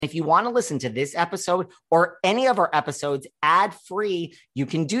If you want to listen to this episode or any of our episodes ad-free, you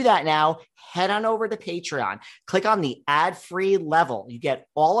can do that now. Head on over to Patreon. Click on the ad-free level. You get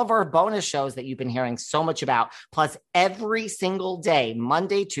all of our bonus shows that you've been hearing so much about. Plus, every single day,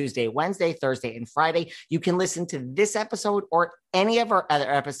 Monday, Tuesday, Wednesday, Thursday, and Friday, you can listen to this episode or any of our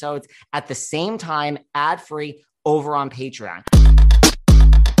other episodes at the same time, ad-free, over on Patreon.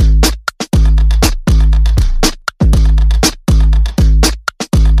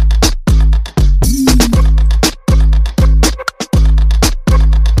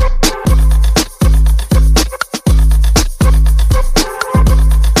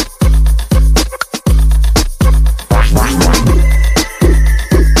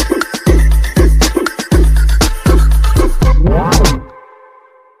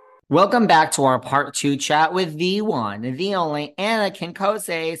 Welcome back to our part 2 chat with the one, the only Anna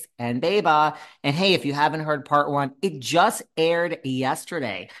QUINCOCES and Beba. And hey, if you haven't heard part 1, it just aired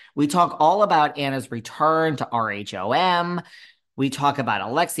yesterday. We talk all about Anna's return to RHOM. We talk about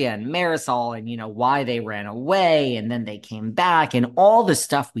Alexia and Marisol and, why they ran away and then they came back and all the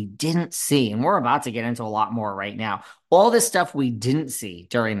stuff we didn't see. And we're about to get into a lot more right now. All the stuff we didn't see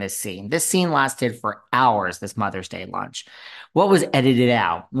during this scene. This scene lasted for hours, this Mother's Day lunch. What was edited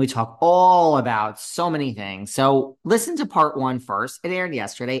out? We talk all about so many things. So listen to part 1 first. It aired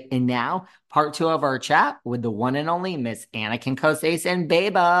yesterday. And now part 2 of our chat with the one and only Miss Anna QUINCOCES and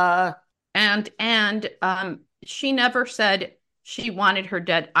Beba. And she never said she wanted her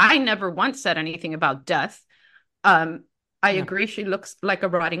dead. I never once said anything about death. I agree. She looks like a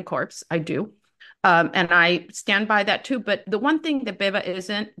rotting corpse. I do. And I stand by that too. But the one thing that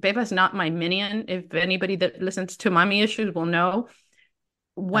Beba's not my minion. If anybody that listens to Mommy Issues will know.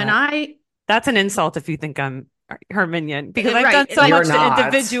 That's an insult if you think I'm her minion, because I've done so much to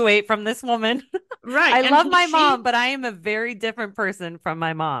individuate from this woman. Right. I love my mom, but I am a very different person from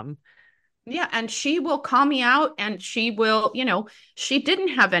my mom. Yeah, and she will call me out and she will, she didn't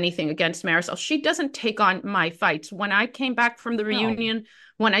have anything against Marisol. She doesn't take on my fights. When I came back from the reunion,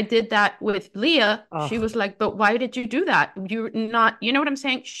 when I did that with Leah, she was like, but why did you do that? You're not, you know what I'm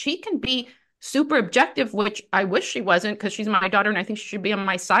saying? She can be super objective, which I wish she wasn't, because she's my daughter and I think she should be on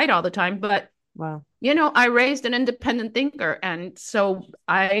my side all the time. But, I raised an independent thinker. And so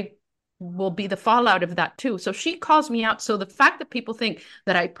I will be the fallout of that too. So she calls me out. So the fact that people think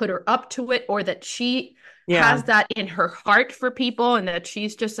that I put her up to it, or that she has that in her heart for people, and that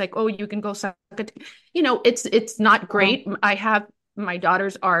she's just like, oh, you can go suck it. It's not great. My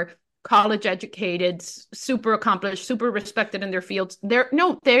daughters are college educated, super accomplished, super respected in their fields.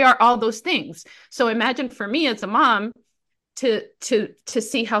 They are all those things. So imagine for me as a mom to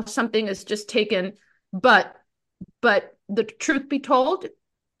see how something is just taken. But the truth be told,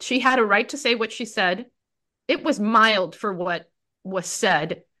 she had a right to say what she said. It was mild for what was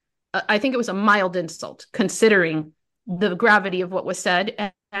said. I think it was a mild insult considering the gravity of what was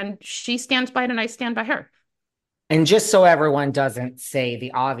said. And she stands by it and I stand by her. And just so everyone doesn't say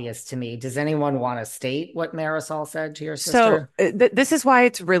the obvious to me, does anyone want to state what Marisol said to your sister? So this is why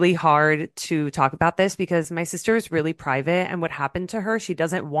it's really hard to talk about this, because my sister is really private, and what happened to her, she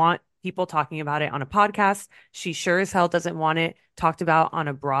doesn't want people talking about it on a podcast. She sure as hell doesn't want it talked about on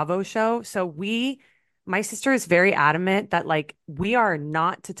a Bravo show. So my sister is very adamant that we are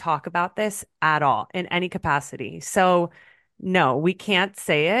not to talk about this at all in any capacity. So no, we can't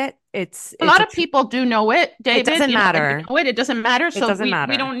say it. It's a lot of people do know it, David. It doesn't matter. It doesn't matter. So it doesn't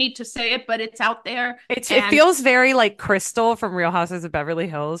matter. We don't need to say it, but it's out there. It feels very like Crystal from Real Houses of Beverly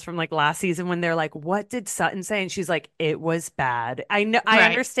Hills from last season, when they're like, what did Sutton say? And she's like, it was bad. I know. Right. I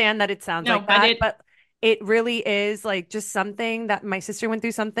understand that it sounds like that, but it really is just something that my sister went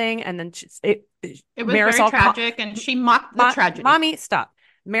through something. And then it was Marisol very tragic, and she mocked the tragedy. Mommy, stop.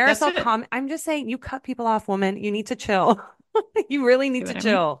 Marisol, I'm just saying, you cut people off, woman. You need to chill. You really need to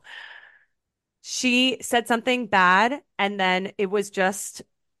chill. She said something bad, and then it was just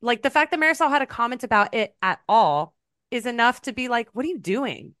the fact that Marisol had a comment about it at all is enough to be like, what are you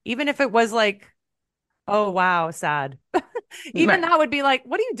doing? Even if it was oh, wow, sad. Even that would be like,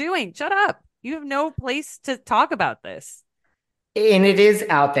 what are you doing? Shut up. You have no place to talk about this. And it is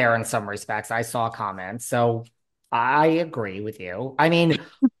out there in some respects. I saw comments, so I agree with you. I mean,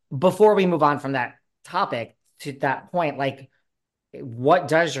 before we move on from that topic to that point, what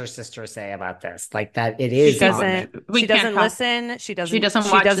does your sister say about this? That it is. She doesn't listen. She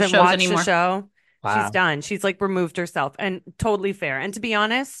doesn't watch the show. Wow. She's done. She's removed herself, and totally fair. And to be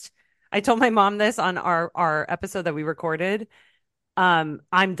honest, I told my mom this on our episode that we recorded. I'm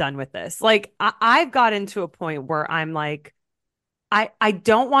done with this. I've gotten to a point where I'm I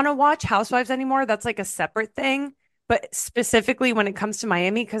don't want to watch Housewives anymore. That's a separate thing. but specifically when it comes to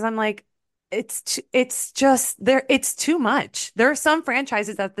Miami, because I'm like, it's just there. It's too much. There are some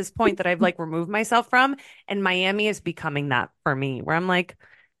franchises at this point that I've like removed myself from, and Miami is becoming that for me, where I'm like,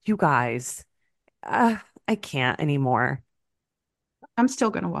 you guys, I can't anymore. I'm still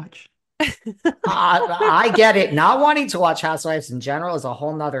gonna watch. I get it. Not wanting to watch Housewives in general is a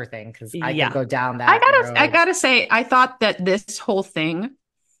whole nother thing because I could Yeah. go down I that gotta, I road. gotta say, I thought that this whole thing,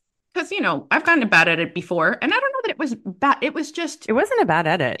 because I've gotten bad at it before, and I don't know that it was bad. It was just, It wasn't a bad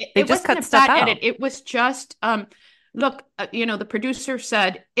edit. They it just wasn't cut a stuff bad edit. out. It was just, look, the producer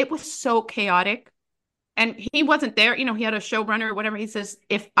said it was so chaotic, and he wasn't there. He had a showrunner or whatever. He says,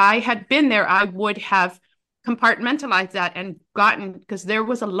 if I had been there, I would have compartmentalized that and gotten, because there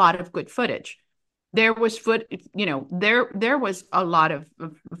was a lot of good footage. There was there was a lot of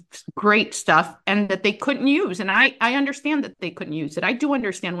great stuff and that they couldn't use. And I understand that they couldn't use it. I do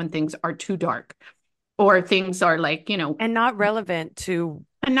understand when things are too dark or things are like, And not relevant to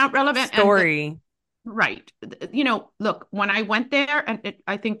and not relevant. story. Right. Look, when I went there, and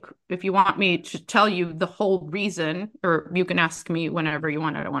I think if you want me to tell you the whole reason, or you can ask me whenever you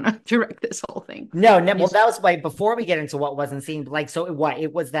want, I don't want to direct this whole thing. No, no, well, that was like before we get into what wasn't seen. Like, so what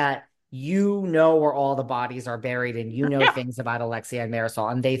it was that where all the bodies are buried, and Yeah. things about Alexia and Marisol,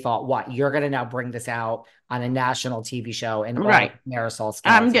 and they thought, what, you're gonna now bring this out on a national TV show, and all of Right. Marisol's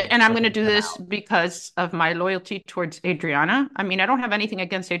I'm skeletons and I'm are going to gonna do come this out. because of my loyalty towards Adriana. I mean, I don't have anything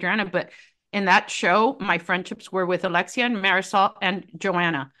against Adriana, but in that show, my friendships were with Alexia and Marisol and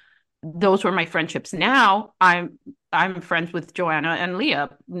Joanna. Those were my friendships. Now I'm friends with Joanna and Leah,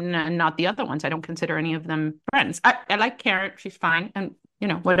 not the other ones. I don't consider any of them friends. I like Karen, she's fine, and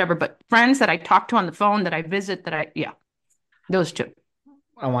whatever. But friends that I talk to on the phone, that I visit, yeah, those two.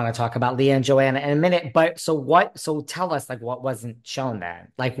 I want to talk about Leah and Joanna in a minute, but so tell us, like, what wasn't shown then?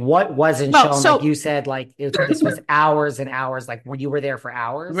 Like, what wasn't Well, shown? Like so you said, like this was hours and hours. Like, you were there for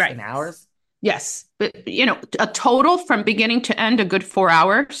hours right. and hours? Yes, but a total from beginning to end, a good 4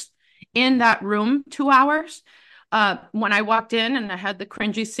 hours in that room, 2 hours. When I walked in and I had the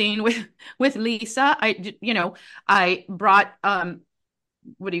cringy scene with Lisa, I brought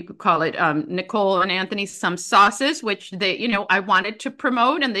what do you call it? Nicole and Anthony some sauces, which they, I wanted to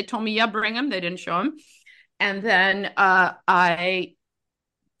promote, and they told me, yeah, bring them. They didn't show them, and then I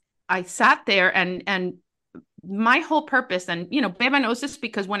sat there and my whole purpose, and Beba knows this,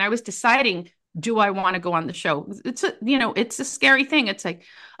 because when I was deciding, do I want to go on the show, it's a scary thing. It's like,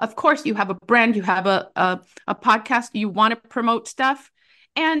 of course, you have a brand, you have a podcast, you want to promote stuff,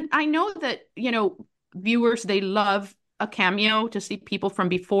 and I know that viewers, they love a cameo to see people from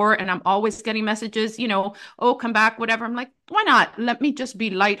before, and I'm always getting messages, oh, come back, whatever. I'm like, why not? Let me just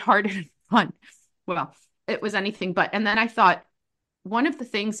be lighthearted and fun. Well, it was anything but. And then I thought, one of the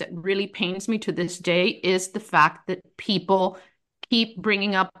things that really pains me to this day is the fact that people keep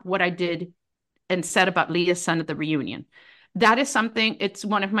bringing up what I did and said about Leah's son at the reunion. That is something, it's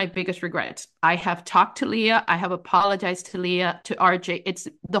one of my biggest regrets. I have talked to Leah. I have apologized to Leah, to RJ. It's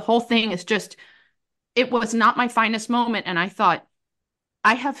the whole thing is just, it was not my finest moment. And I thought,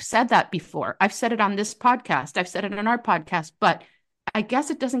 I have said that before. I've said it on this podcast. I've said it on our podcast, but I guess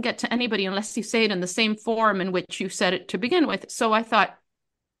it doesn't get to anybody unless you say it in the same forum in which you said it to begin with. So I thought,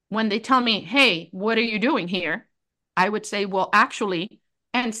 when they tell me, hey, what are you doing here? I would say, well, actually,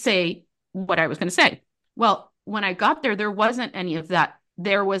 and say what I was going to say. Well, when I got there, there wasn't any of that.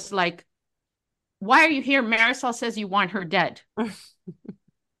 There was like, why are you here? Marisol says you want her dead.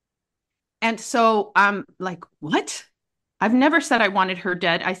 And so I'm like, what? I've never said I wanted her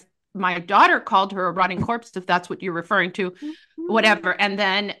dead. My daughter called her a rotting corpse, if that's what you're referring to, whatever. And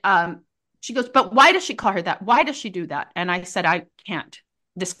then she goes, but why does she call her that? Why does she do that? And I said, I can't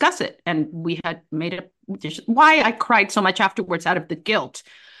discuss it. And we had made it why I cried so much afterwards out of the guilt.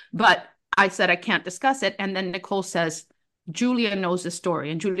 But I said, I can't discuss it. And then Nicole says, Julia knows the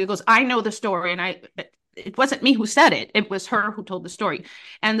story. And Julia goes, I know the story. And it wasn't me who said it. It was her who told the story.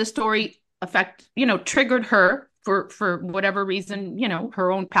 And the story triggered her for whatever reason,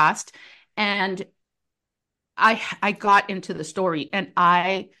 her own past. And I got into the story, and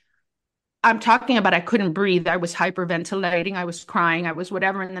I'm talking about, I couldn't breathe. I was hyperventilating. I was crying. I was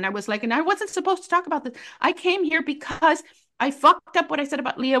whatever. And then I was like, and I wasn't supposed to talk about this. I came here because I fucked up what I said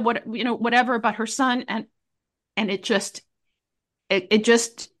about Leah, whatever about her son. And it just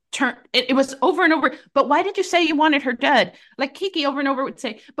turned, it was over and over. But why did you say you wanted her dead? Like Kiki over and over would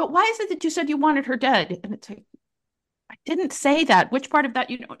say, but why is it that you said you wanted her dead? And it's like, I didn't say that. Which part of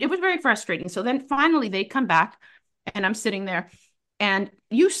that, it was very frustrating. So then finally they come back, and I'm sitting there, and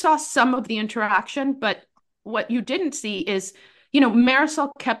you saw some of the interaction, but what you didn't see is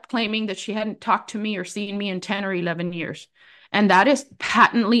Marisol kept claiming that she hadn't talked to me or seen me in 10 or 11 years. And that is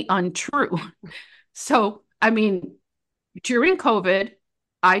patently untrue. So, I mean, during COVID,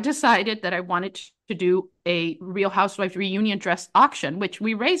 I decided that I wanted to do a Real Housewives reunion dress auction, which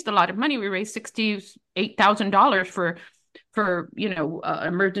we raised a lot of money. We raised $68,000 for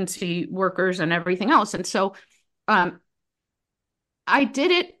emergency workers and everything else. And so I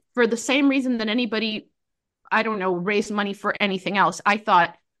did it for the same reason that anybody, I don't know, raised money for anything else. I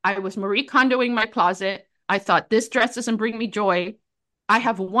thought I was Marie Kondoing my closet. I thought this dress doesn't bring me joy. I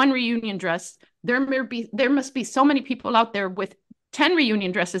have one reunion dress. There must be so many people out there with 10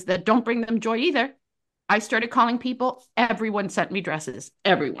 reunion dresses that don't bring them joy either. I started calling people. Everyone sent me dresses.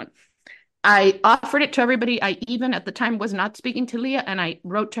 Everyone. I offered it to everybody. I even at the time was not speaking to Leah, and I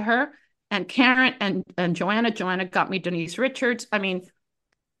wrote to her and Karen and Joanna. Joanna got me Denise Richards. I mean,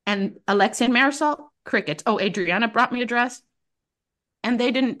 and Alexia and Marisol, crickets. Oh, Adriana brought me a dress, and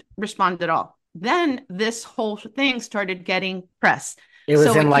they didn't respond at all. Then this whole thing started getting press. It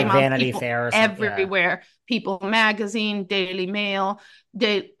was in like Vanity Fair or something. Everywhere. People Magazine, Daily Mail,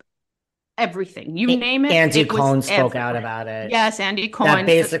 everything. You name it. Andy Cohen spoke out about it. Yes, Andy Cohen. That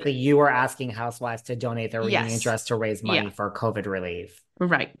basically you were asking housewives to donate their reunion dress to raise money for COVID relief.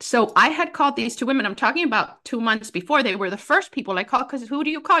 Right. So I had called these two women. I'm talking about 2 months before. They were the first people I called, because who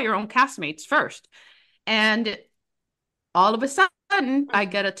do you call? Your own castmates first. And all of a sudden, I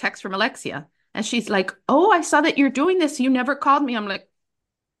get a text from Alexia. And she's like, oh, I saw that you're doing this. You never called me. I'm like,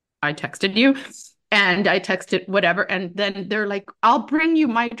 I texted you. And I texted whatever. And then they're like, I'll bring you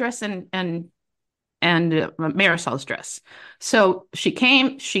my dress and Marisol's dress. So she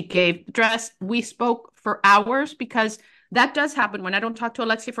came, she gave the dress. We spoke for hours, because that does happen. When I don't talk to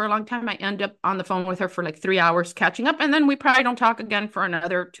Alexia for a long time, I end up on the phone with her for like 3 hours catching up. And then we probably don't talk again for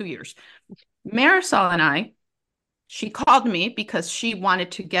another 2 years. Marisol and she called me because she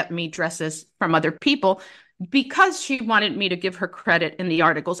wanted to get me dresses from other people, because she wanted me to give her credit in the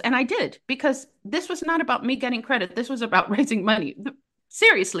articles. And I did, because this was not about me getting credit. This was about raising money.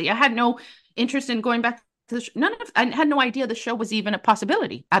 Seriously, I had no interest in going back to the show. I had no idea the show was even a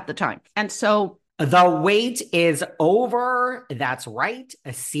possibility at the time. And so the wait is over. That's right.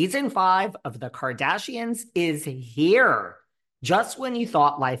 Season 5 of The Kardashians is here. Just when you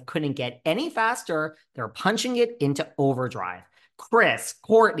thought life couldn't get any faster, they're punching it into overdrive. Kris,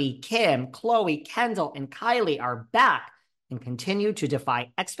 Kourtney, Kim, Khloe, Kendall, and Kylie are back and continue to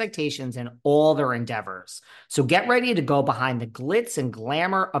defy expectations in all their endeavors. So get ready to go behind the glitz and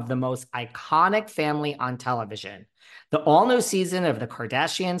glamour of the most iconic family on television. The all-new season of The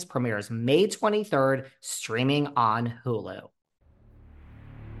Kardashians premieres May 23rd, streaming on Hulu.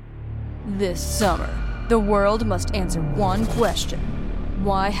 This summer, the world must answer one question.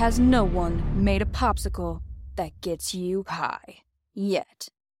 Why has no one made a popsicle that gets you high yet?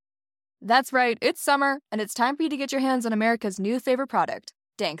 That's right, it's summer, and it's time for you to get your hands on America's new favorite product,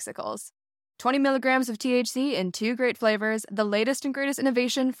 Danksicles. 20 milligrams of THC in 2 great flavors, the latest and greatest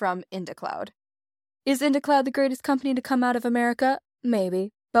innovation from IndaCloud. Is IndaCloud the greatest company to come out of America?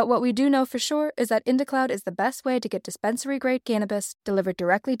 Maybe. But what we do know for sure is that IndaCloud is the best way to get dispensary-grade cannabis delivered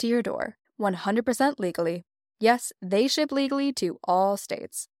directly to your door, 100% legally. Yes, they ship legally to all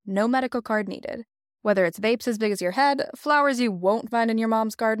states. No medical card needed. Whether it's vapes as big as your head, flowers you won't find in your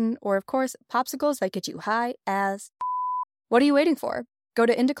mom's garden, or of course, popsicles that get you high as... What are you waiting for? Go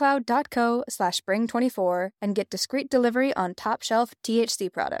to indacloud.co/spring24 and get discreet delivery on top-shelf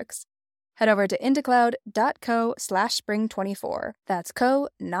THC products. Head over to indacloud.co/spring24. That's co,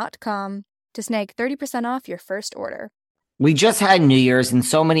 not com, to snag 30% off your first order. We just had New Year's, and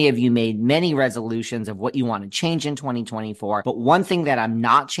so many of you made many resolutions of what you want to change in 2024. But one thing that I'm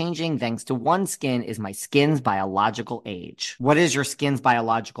not changing, thanks to OneSkin, is my skin's biological age. What is your skin's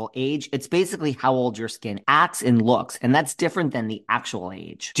biological age? It's basically how old your skin acts and looks, and that's different than the actual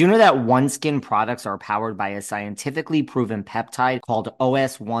age. Do you know that OneSkin products are powered by a scientifically proven peptide called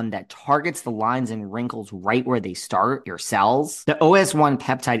OS1 that targets the lines and wrinkles right where they start, your cells? The OS1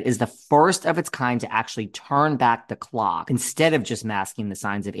 peptide is the first of its kind to actually turn back the clock instead of just masking the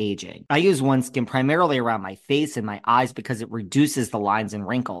signs of aging. I use OneSkin primarily around my face and my eyes because it reduces the lines and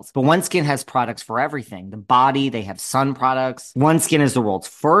wrinkles. But OneSkin has products for everything. The body, they have sun products. OneSkin is the world's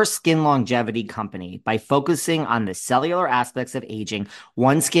first skin longevity company. By focusing on the cellular aspects of aging,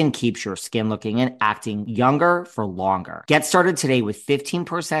 OneSkin keeps your skin looking and acting younger for longer. Get started today with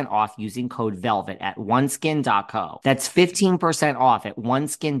 15% off using code VELVET at oneskin.co. That's 15% off at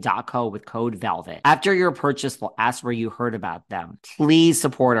oneskin.co with code VELVET. After your purchase, they'll ask where you heard about them. Please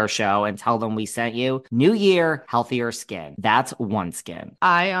support our show and tell them we sent you. New year, healthier skin. That's OneSkin.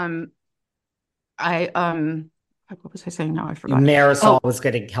 I What was I saying now? I forgot. Marisol was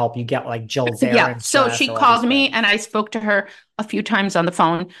going to help you get like Jill Zarin Yeah. So stress she or all called these me things. and I spoke to her a few times on the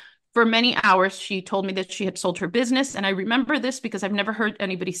phone for many hours. She told me that she had sold her business. And I remember this because I've never heard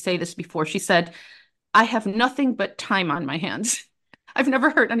anybody say this before. She said, I have nothing but time on my hands. I've never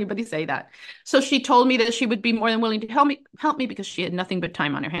heard anybody say that. So she told me that she would be more than willing to help me because she had nothing but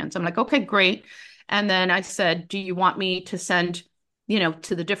time on her hands. I'm like, okay, great. And then I said, do you want me to send,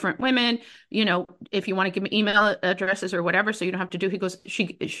 to the different women, if you want to give me email addresses or whatever, so you don't have to do,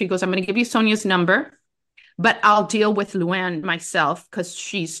 she goes, I'm going to give you Sonia's number, but I'll deal with Luann myself because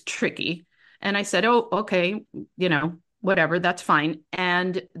she's tricky. And I said, oh, okay, whatever, that's fine.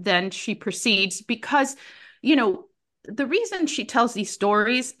 And then she proceeds because, the reason she tells these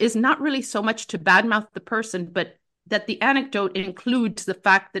stories is not really so much to badmouth the person, but that the anecdote includes the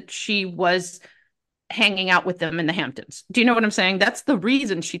fact that she was hanging out with them in the Hamptons. Do you know what I'm saying? That's the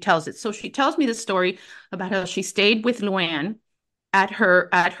reason she tells it. So she tells me the story about how she stayed with Luann at her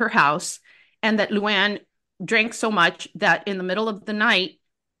house, and that Luann drank so much that in the middle of the night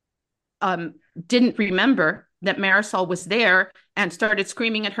didn't remember that Marisol was there and started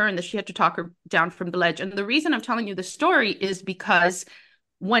screaming at her, and that she had to talk her down from the ledge. And the reason I'm telling you the story is because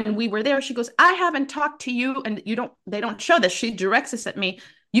when we were there, she goes, I haven't talked to you, and they don't show this. She directs this at me.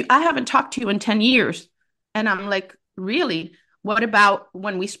 I haven't talked to you in 10 years. And I'm like, really? What about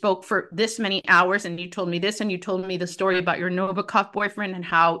when we spoke for this many hours and you told me this, and you told me the story about your Novikov boyfriend and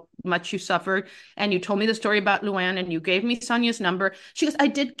how much you suffered, and you told me the story about Luann, and you gave me Sonia's number. She goes, I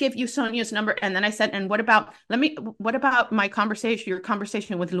did give you Sonia's number. And then I said, and what about my conversation, your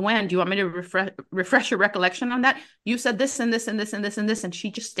conversation with Luann? Do you want me to refresh your recollection on that? You said this and this and this and this and this. And she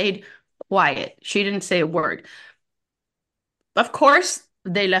just stayed quiet. She didn't say a word. Of course,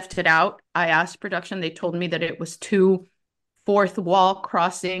 they left it out. I asked production. They told me that it was too fourth wall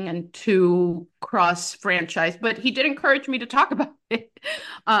crossing and too cross franchise, but he did encourage me to talk about it.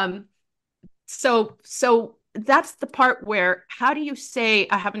 So that's the part where, how do you say,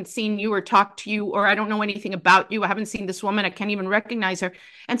 I haven't seen you or talked to you, or I don't know anything about you. I haven't seen this woman. I can't even recognize her.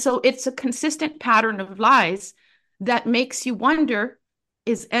 And so it's a consistent pattern of lies that makes you wonder,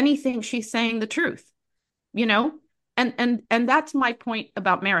 is anything she's saying the truth? And that's my point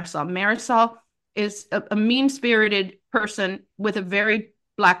about Marisol. Marisol is a mean-spirited person with a very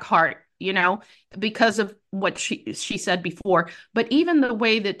black heart, because of what she said before. But even the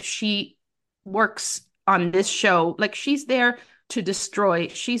way that she works on this show, like, she's there to destroy,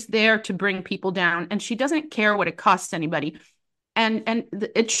 she's there to bring people down, and she doesn't care what it costs anybody. And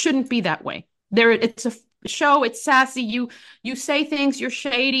it shouldn't be that way. It's a show, it's sassy, you say things, you're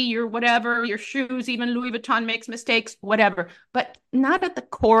shady, you're whatever, your shoes, even Louis Vuitton makes mistakes, whatever, but not at the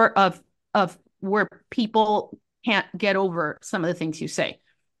core of where people can't get over some of the things you say,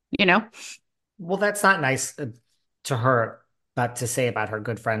 Well, that's not nice to her, but to say about her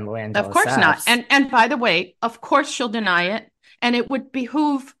good friend Luann. Of course not. And by the way, of course she'll deny it, and it would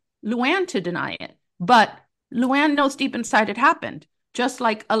behoove Luann to deny it, but Luann knows deep inside it happened. Just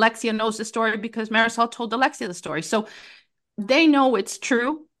like Alexia knows the story because Marisol told Alexia the story. So they know it's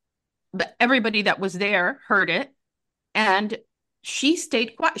true. But everybody that was there heard it. And she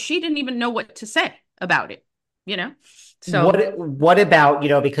stayed quiet. She didn't even know what to say about it, So what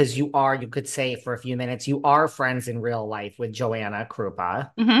about, because you could say for a few minutes, you are friends in real life with Joanna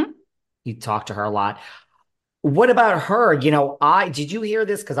Krupa. Mm-hmm. You talk to her a lot. What about her? Did you hear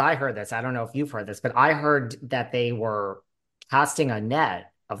this? Because I heard this. I don't know if you've heard this, but I heard that they were casting a net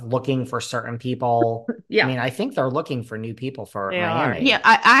of looking for certain people. Yeah. I mean, I think they're looking for new people for Miami. Yeah,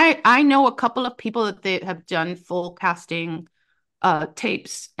 I know a couple of people that they have done full casting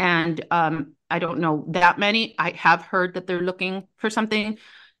tapes, and I don't know that many. I have heard that they're looking for something,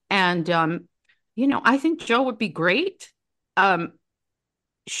 and I think Joe would be great.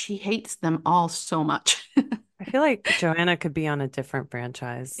 She hates them all so much. I feel like Joanna could be on a different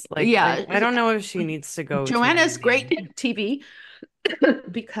franchise. Like, yeah, I don't know if she needs to go. Joanna's great at TV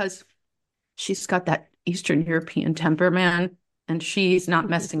because she's got that Eastern European temper, man, and she's not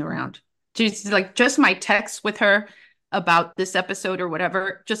messing around. She's like, just my text with her about this episode or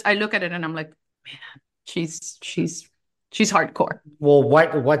whatever, just I look at it and I'm like, man, she's hardcore. Well,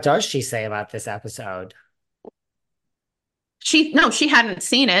 what does she say about this episode? She hadn't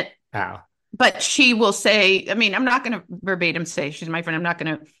seen it. Oh. But she will say, I mean, I'm not going to verbatim say she's my friend. I'm not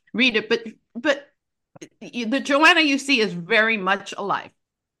going to read it, but the Joanna you see is very much alive,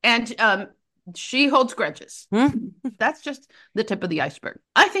 and she holds grudges. That's just the tip of the iceberg.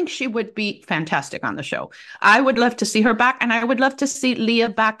 I think she would be fantastic on the show. I would love to see her back, and I would love to see Leah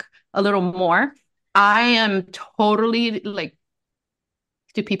back a little more. I am totally like,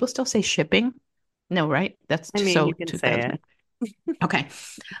 do people still say shipping? No, right? That's I mean, so you can say 2000. it. Okay.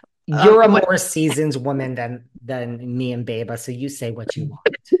 You're a more seasoned woman than me and Beba, so you say what you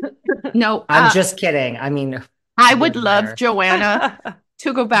want. No, I'm just kidding. I mean, I you would love there. Joanna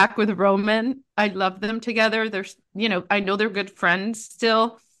to go back with Roman. I love them together. There's, I know they're good friends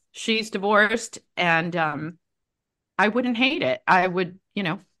still. She's divorced, and I wouldn't hate it. I would,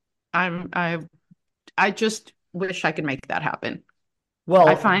 I'm I just wish I could make that happen. Well,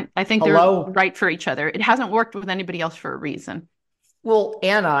 I think they're hello. right for each other. It hasn't worked with anybody else for a reason. Well,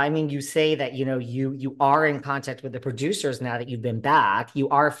 Anna, I mean, you say that, you are in contact with the producers now that you've been back. You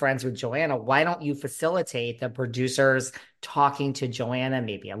are friends with Joanna. Why don't you facilitate the producers talking to Joanna,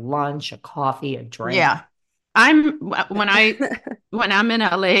 maybe a lunch, a coffee, a drink? Yeah. I'm when I'm in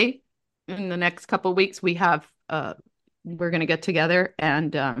LA in the next couple of weeks, we're gonna get together,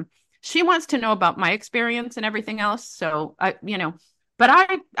 and she wants to know about my experience and everything else. So but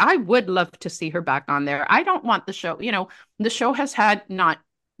I would love to see her back on there. I don't want the show, the show has had not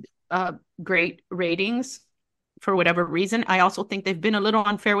great ratings for whatever reason. I also think they've been a little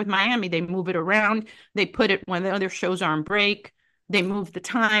unfair with Miami. They move it around. They put it when the other shows are on break. They move the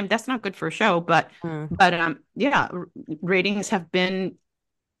time. That's not good for a show. But yeah, ratings have been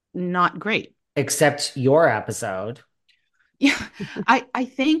not great. Except your episode. Yeah, I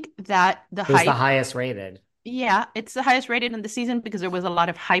think that it was the highest rated. Yeah, it's the highest rated in the season because there was a lot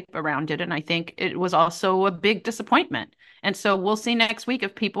of hype around it. And I think it was also a big disappointment. And so we'll see next week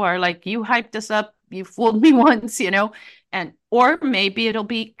if people are like, you hyped us up, you fooled me once, or maybe it'll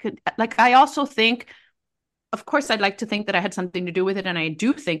be like, I also think, of course, I'd like to think that I had something to do with it. And I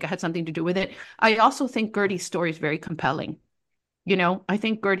do think I had something to do with it. I also think Gertie's story is very compelling. I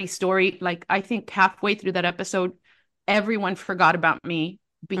think Gertie's story, like, I think halfway through that episode, everyone forgot about me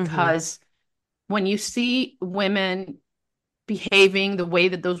because when you see women behaving the way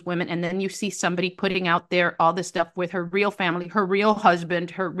that those women, and then you see somebody putting out there all this stuff with her real family, her real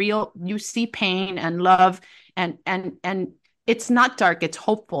husband, you see pain and love, and it's not dark, it's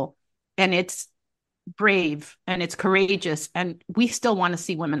hopeful, and it's brave, and it's courageous, and we still want to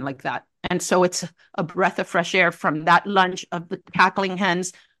see women like that. And so it's a breath of fresh air from that lunch of the cackling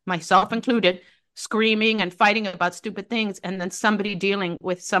hens, myself included, screaming and fighting about stupid things, and then somebody dealing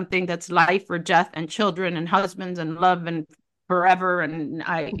with something that's life or death and children and husbands and love and forever. And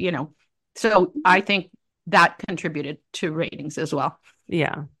so I think that contributed to ratings as well.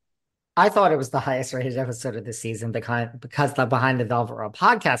 Yeah. I thought it was the highest rated episode of the season because the Behind the Velvet Rope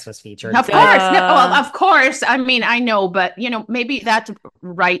podcast was featured. Of course. Well, of course. I mean, I know, but maybe that's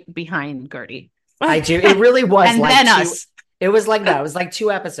right behind Gertie. I do. It really was. And then us. It was like that. It was like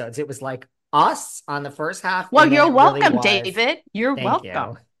 2 episodes. It was like us on the first half. Well, you're welcome, David. You're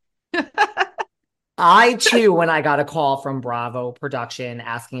welcome. I too, when I got a call from Bravo Production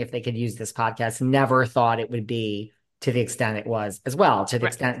asking if they could use this podcast, never thought it would be to the extent it was as well, to the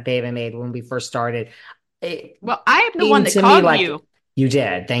extent Beba made when we first started. Well, I am the one that called you. You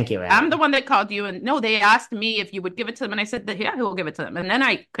did. Thank you, Anna. I'm the one that called you. And no, they asked me if you would give it to them. And I said, yeah, he will give it to them. And then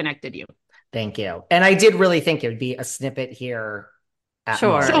I connected you. Thank you. And I did really think it would be a snippet here.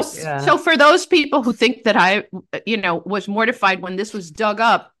 Sure. So for those people who think that I, was mortified when this was dug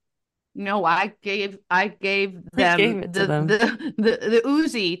up, no, I gave them the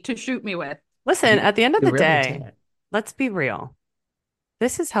Uzi to shoot me with. Listen, at the end of the day, let's be real.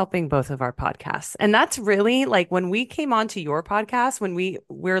 This is helping both of our podcasts. And that's really like when we came onto your podcast, when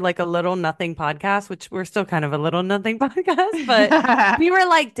we're like a little nothing podcast, which we're still kind of a little nothing podcast, but we were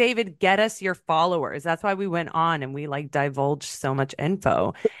like, David, get us your followers. That's why we went on and we like divulged so much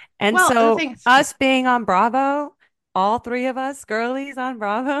info. And us being on Bravo, all 3 of us girlies on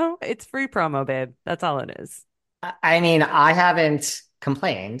Bravo, it's free promo, babe. That's all it is. I mean, I haven't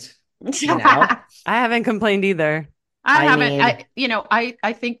complained. I haven't complained either. I haven't.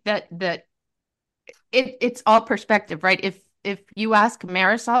 I think that it's all perspective, right? If you ask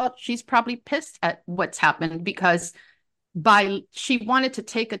Marisol, she's probably pissed at what's happened because she wanted to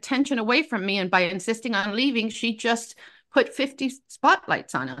take attention away from me, and by insisting on leaving, she just put 50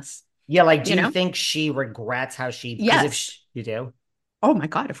 spotlights on us. Yeah, like, do you think she regrets how she? Yes, you do. Oh my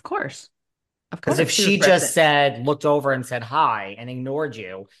God, of course. Because if she just looked over and said hi and ignored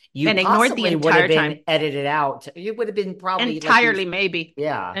you, and ignored the entire time, edited out. It would have been probably entirely, maybe.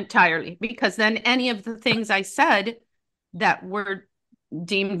 Yeah, entirely. Because then any of the things I said that were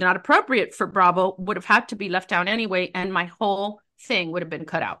deemed not appropriate for Bravo would have had to be left out anyway, and my whole thing would have been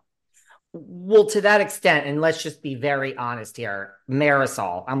cut out. Well, to that extent, and let's just be very honest here,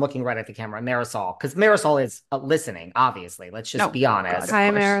 Marisol, I'm looking right at the camera, Marisol, because Marisol is listening, obviously. Let's just be honest. Hi,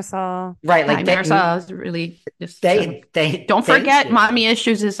 Marisol. Right. Like Marisol is really just... they don't forget, Mommy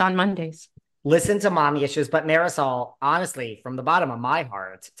Issues is on Mondays. listen to mommy issues. But Marisol, honestly, from the bottom of my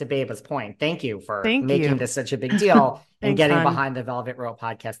heart, to Beba's point, thank you for Thank making you. this such a big deal and Thanks, getting hon. behind the Velvet Rope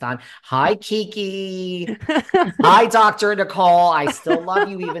podcast on. Hi, Kiki. Hi, Dr. Nicole. I still love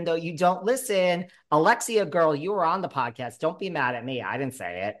you, even though you don't listen. Alexia, girl, you were on the podcast. Don't be mad at me. I didn't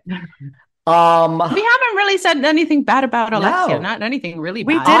say it. We haven't really said anything bad about Alexia. No. Not anything really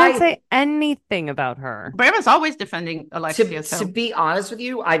We bad. didn't say anything about her. Beba's always defending Alexia. To be honest with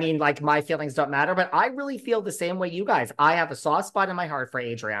you, I mean, like, my feelings don't matter, but I really feel the same way you guys. I have a soft spot in my heart for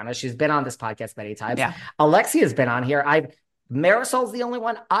Adriana. She's been on this podcast many times. Yeah. Alexia's been on here. Marisol's the only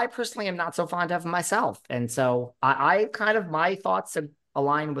one I personally am not so fond of myself. And so I kind of, my thoughts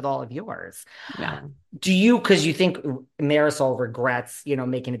align with all of yours. Yeah. Do you, because you think Marisol regrets,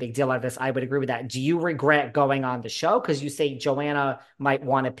 making a big deal out of this? I would agree with that. Do you regret going on the show? Because you say Joanna might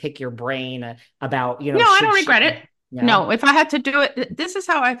want to pick your brain about, No, I don't regret it. Yeah. No, if I had to do it, this is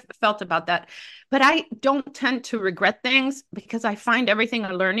how I felt about that. But I don't tend to regret things because I find everything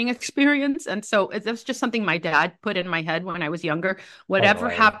a learning experience. And so it was just something my dad put in my head when I was younger. Whatever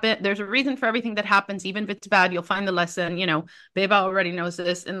happened, there's a reason for everything that happens. Even if it's bad, you'll find the lesson. Beba already knows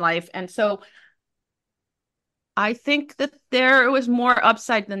this in life. And so I think that there was more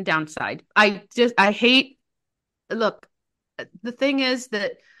upside than downside. Look, the thing is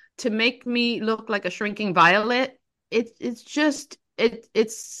that to make me look like a shrinking violet, it's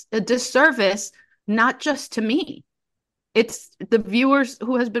a disservice, not just to me. It's the viewers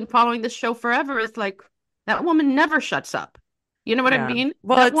who has been following this show forever. It's like, that woman never shuts up. You know what I mean?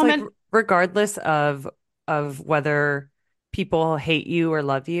 Well, that it's woman, like, regardless of whether people hate you or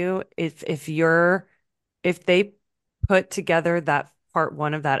love you, if they put together that part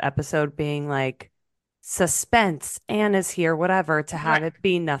one of that episode being like suspense, Anna's here, whatever, to have it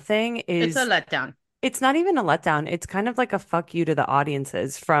be nothing it's a letdown. It's not even a letdown. It's kind of like a fuck you to the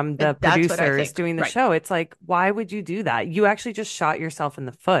audiences from the producers doing the show. It's like, why would you do that? You actually just shot yourself in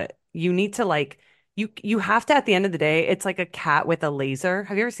the foot. You need to you have to, at the end of the day, it's like a cat with a laser.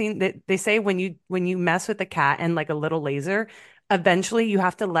 Have you ever seen that? They say when you mess with a cat and like a little laser, eventually you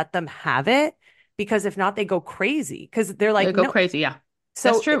have to let them have it, because if not, they go crazy. Because they're like, they go crazy. Yeah,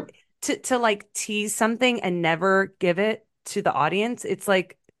 so that's true. To like tease something and never give it to the audience, it's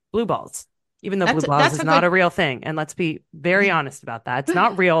like blue balls. Even though blue balls is not a real thing. And let's be very honest about that. It's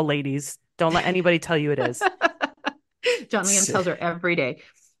not real, ladies. Don't let anybody tell you it is. John Liam tells her every day.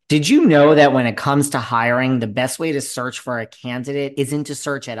 Did you know that when it comes to hiring, the best way to search for a candidate isn't to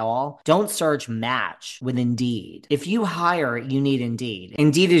search at all? Don't search, match with Indeed. If you hire, you need Indeed.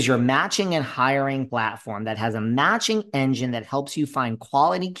 Indeed is your matching and hiring platform that has a matching engine that helps you find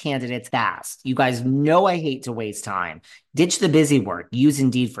quality candidates fast. You guys know I hate to waste time. Ditch the busy work. Use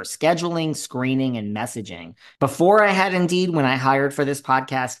Indeed for scheduling, screening, and messaging. Before I had Indeed, when I hired for this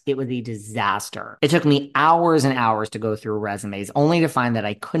podcast, it was a disaster. It took me hours and hours to go through resumes, only to find that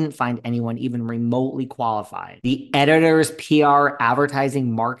I couldn't find anyone even remotely qualified. The editors, PR,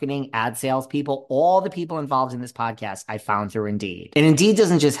 advertising, marketing, ad sales people, all the people involved in this podcast, I found through Indeed. And Indeed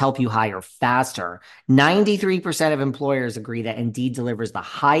doesn't just help you hire faster. 93% of employers agree that Indeed delivers the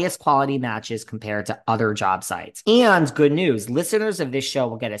highest quality matches compared to other job sites. And good news, listeners of this show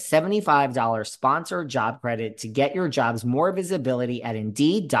will get a $75 sponsored job credit to get your jobs more visibility at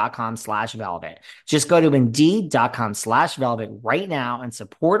Indeed.com/velvet. Just go to Indeed.com/velvet right now and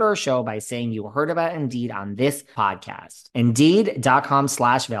support our show by saying you heard about Indeed on this podcast.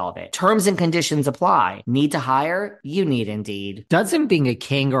 Indeed.com/velvet. Terms and conditions apply. Need to hire? You need Indeed. Doesn't being a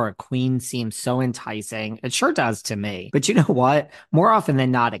king or a queen seem so enticing? It sure does to me. But you know what? More often than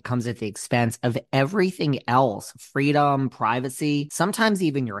not, it comes at the expense of everything else. Freedom, privacy, sometimes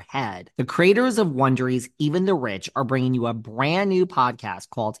even your head. The creators of Wondery's Even the Rich are bringing you a brand new podcast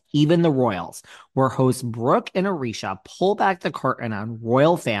called Even the Royals, where hosts Brooke and Arisha pull back the curtain on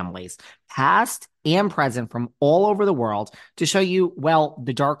royal families, past and present, from all over the world to show you, well,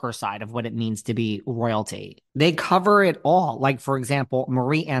 the darker side of what it means to be royalty. They cover it all. Like, for example,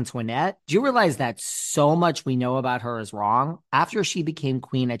 Marie Antoinette. Do you realize that so much we know about her is wrong? After she became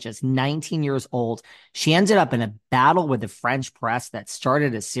queen at just 19 years old, she ended up in a battle with the French press that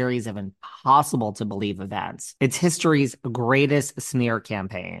started a series of impossible to believe events. It's history's greatest smear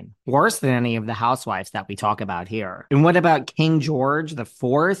campaign. Worse than any of the housewives that we talk about here. And what about King George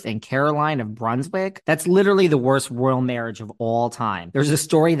IV and Caroline of Brunswick? That's literally the worst royal marriage of all time. There's a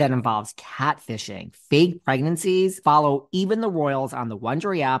story that involves catfishing, fake pregnancies. Follow Even the Royals on the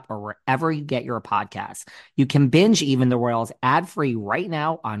Wondery app or wherever you get your podcasts. You can binge Even the Royals ad-free right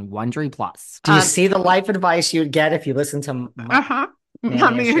now on Wondery Plus. Do you see the life advice you'd get if you listen to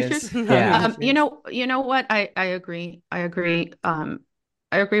Mommy issues? Yeah. You know what? I agree.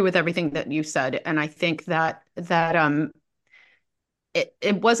 I agree with everything that you said. And I think that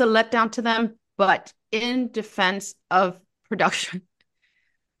it was a letdown to them, but in defense of production,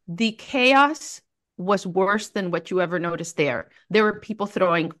 the chaos was worse than what you ever noticed there. There were people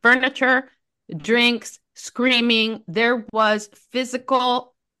throwing furniture, drinks, screaming. There was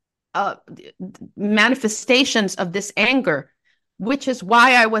physical manifestations of this anger, which is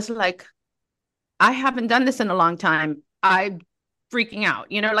why I was like, I haven't done this in a long time. I'm freaking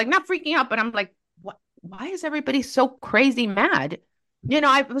out, like not freaking out, but I'm like, what? Why is everybody so crazy mad?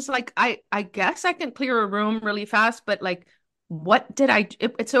 I was like, I guess I can clear a room really fast, but like, what did I?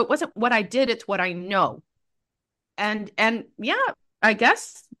 So it wasn't what I did; it's what I know. And yeah, I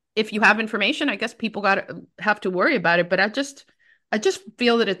guess if you have information, I guess people have to worry about it. But I just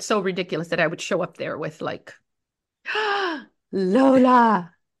feel that it's so ridiculous that I would show up there with like,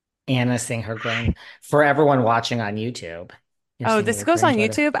 Lola. Anna saying her grand for everyone watching on YouTube. Oh, this goes on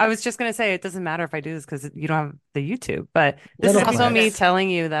YouTube. I was just going to say it doesn't matter if I do this because you don't have the YouTube, but this is also me telling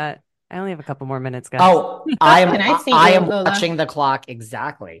you that I only have a couple more minutes, guys. Oh, I am watching the clock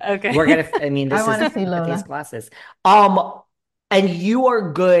exactly. Okay. We're gonna. I mean, this is with these glasses. And you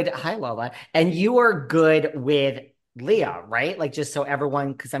are good. Hi, Lola. And you are good with Leah, right? Like, just so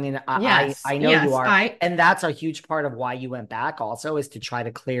everyone, because I mean, yes, I know you are, and that's a huge part of why you went back. Also, is to try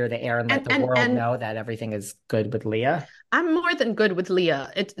to clear the air and let the world know that everything is good with Leah. I'm more than good with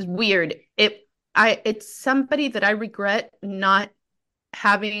Leah. It's weird. It's somebody that I regret not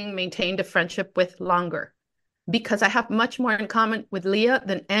having maintained a friendship with longer, because I have much more in common with Leah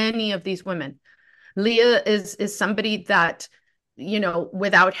than any of these women. Leah is somebody that,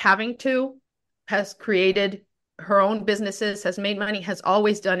 without having to, has created her own businesses, has made money, has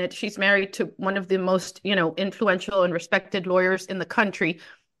always done it. She's married to one of the most, influential and respected lawyers in the country.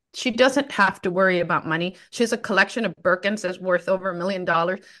 She doesn't have to worry about money. She has a collection of Birkins that's worth over $1 million,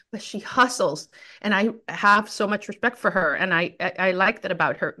 but she hustles. And I have so much respect for her. And I like that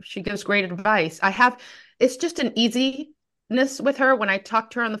about her. She gives great advice. It's just an easiness with her when I talk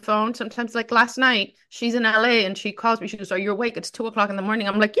to her on the phone. Sometimes, like last night, she's in LA and she calls me. She goes, "Are you awake? It's 2:00 in the morning."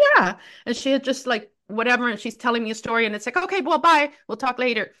 I'm like, "Yeah." And she had just like, whatever. And she's telling me a story and it's like, "Okay, well, bye. We'll talk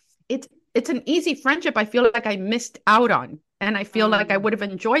later." It's an easy friendship I feel like I missed out on. And I feel like I would have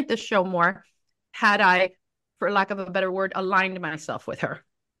enjoyed this show more had I, for lack of a better word, aligned myself with her.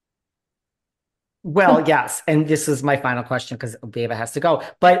 Well, yes. And this is my final question because Beba has to go.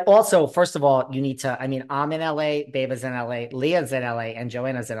 But also, first of all, you need to, I mean, I'm in LA, Beba's in LA, Leah's in LA, and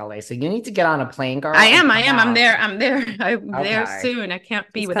Joanna's in LA. So you need to get on a plane, girl. I am. I'm there. I'm there soon. I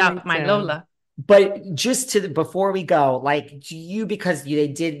can't be without my Lola. But just before we go, like, because they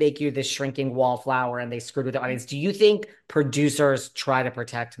did make you this shrinking wallflower and they screwed with the audience, do you think producers try to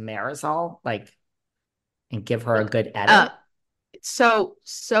protect Marisol, like, and give her a good edit? So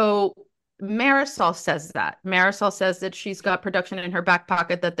Marisol says that. Marisol says that she's got production in her back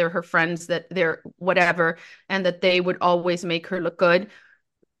pocket, that they're her friends, that they're whatever, and that they would always make her look good.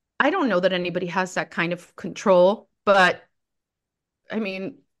 I don't know that anybody has that kind of control, but I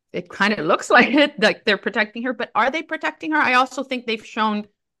mean, it kind of looks like it, like they're protecting her, but are they protecting her? I also think they've shown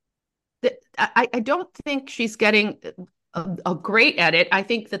that I don't think she's getting a great edit. I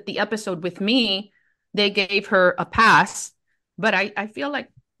think that the episode with me, they gave her a pass, but I feel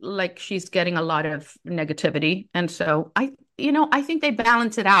like she's getting a lot of negativity. And so I think they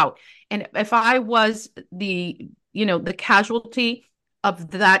balance it out. And if I was the casualty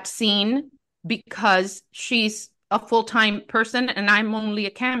of that scene, because she's a full-time person and I'm only a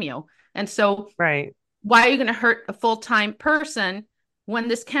cameo. And so right. Why are you going to hurt a full-time person when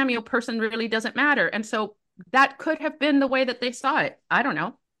this cameo person really doesn't matter? And so that could have been the way that they saw it. I don't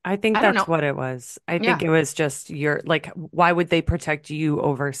know. I think that's what it was. I think it was just why would they protect you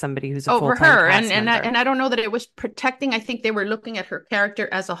over somebody who's a over full-time her? cast And member? I don't know that it was protecting. I think they were looking at her character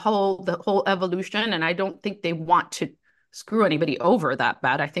as a whole, the whole evolution. And I don't think they want to screw anybody over that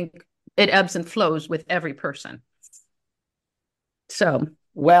bad. I think it ebbs and flows with every person. So,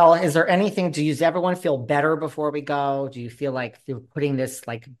 well, is there anything, does everyone feel better before we go? Do you feel like you're putting this,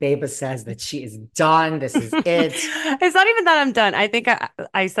 like Beba says, that she is done? This is it. It's not even that I'm done. I think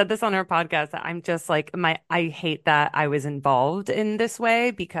I said this on her podcast. I'm just like, I hate that I was involved in this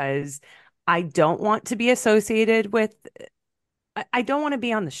way because I don't want to be associated with, I don't want to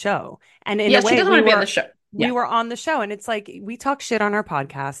be on the show. And in a way, she doesn't want to be on the show. We were on the show and it's like, we talk shit on our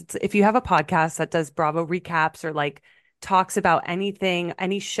podcast. If you have a podcast that does Bravo recaps or like talks about anything,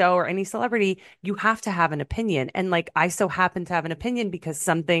 any show or any celebrity, you have to have an opinion. And like, I so happen to have an opinion because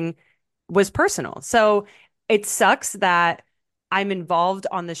something was personal. So it sucks that I'm involved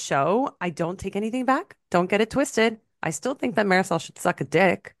on the show. I don't take anything back. Don't get it twisted. I still think that Marisol should suck a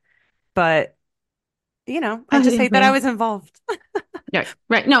dick, but I just hate that I was involved. Yeah,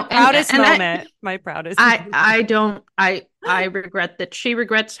 right. No, proudest moment. My proudest. I don't. I regret that she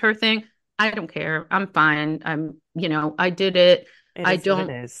regrets her thing. I don't care. I'm fine. I did it. I don't.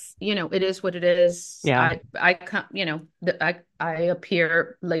 It is. It is what it is. Yeah. I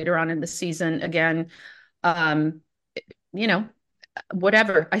appear later on in the season again.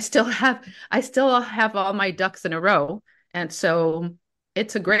 Whatever. I still have all my ducks in a row, and so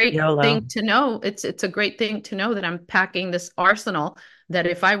it's a great thing to know. It's a great thing to know that I'm packing this arsenal that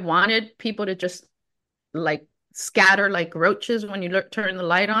if I wanted people to just like scatter like roaches when you turn the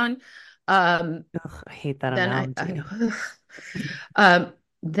light on, I hate that analogy.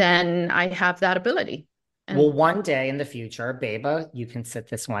 Then I have that ability. Well, one day in the future, Beba, you can sit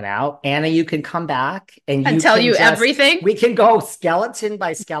this one out. Anna, you can come back and tell you everything. We can go skeleton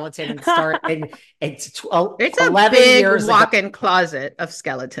by skeleton and start. It's 11 a big years walk-in closet of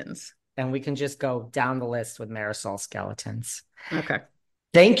skeletons. And we can just go down the list with Marisol skeletons. Okay.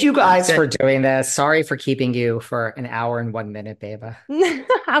 Thank you guys for doing this. Sorry for keeping you for an hour and 1 minute, Beba.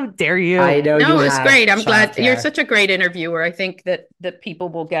 How dare you? I know it was great. I'm glad you're such a great interviewer. I think that people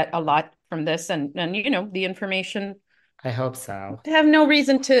will get a lot from this and the information. I hope so. I have no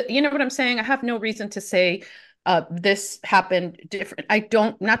reason to, what I'm saying? I have no reason to say this happened different.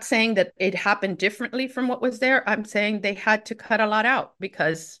 Not saying that it happened differently from what was there. I'm saying they had to cut a lot out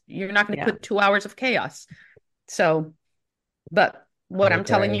because you're not going to put 2 hours of chaos. So, but what I'm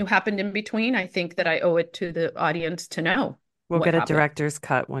telling you happened in between, I think that I owe it to the audience to know. We'll get a director's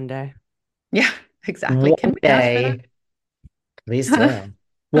cut one day. Yeah, exactly. One day. Please do.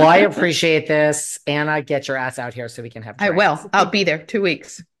 Well, I appreciate this. Anna, get your ass out here so we can have drinks. I will. I'll be there 2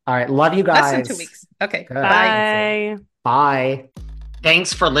 weeks. All right. Love you guys. Less than 2 weeks. Okay. Good. Bye. Bye.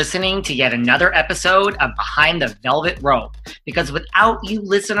 Thanks for listening to yet another episode of Behind the Velvet Rope. Because without you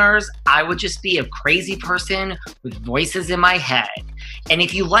listeners, I would just be a crazy person with voices in my head. And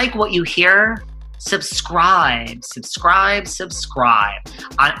if you like what you hear, subscribe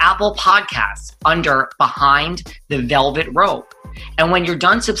on Apple Podcasts under Behind the Velvet Rope. And when you're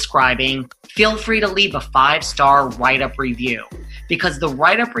done subscribing, feel free to leave a 5-star write-up review because the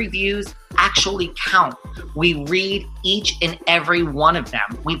write-up reviews actually count. We read each and every one of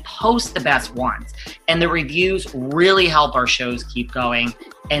them. We post the best ones, and the reviews really help our shows keep going.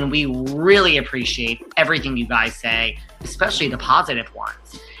 And we really appreciate everything you guys say, especially the positive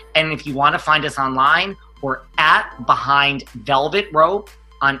ones. And if you want to find us online, we're at Behind Velvet Rope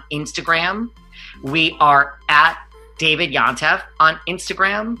on Instagram. We are at David Yontef on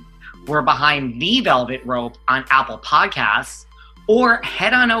Instagram. We're Behind the Velvet Rope on Apple Podcasts. Or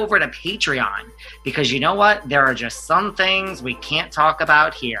head on over to Patreon because you know what? There are just some things we can't talk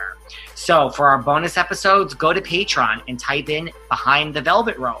about here. So for our bonus episodes, go to Patreon and type in Behind the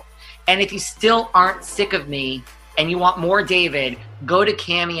Velvet Rope. And if you still aren't sick of me and you want more David, go to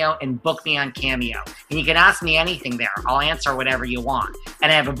Cameo and book me on Cameo. And you can ask me anything there. I'll answer whatever you want.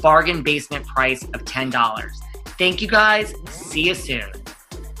 And I have a bargain basement price of $10. Thank you guys. See you soon.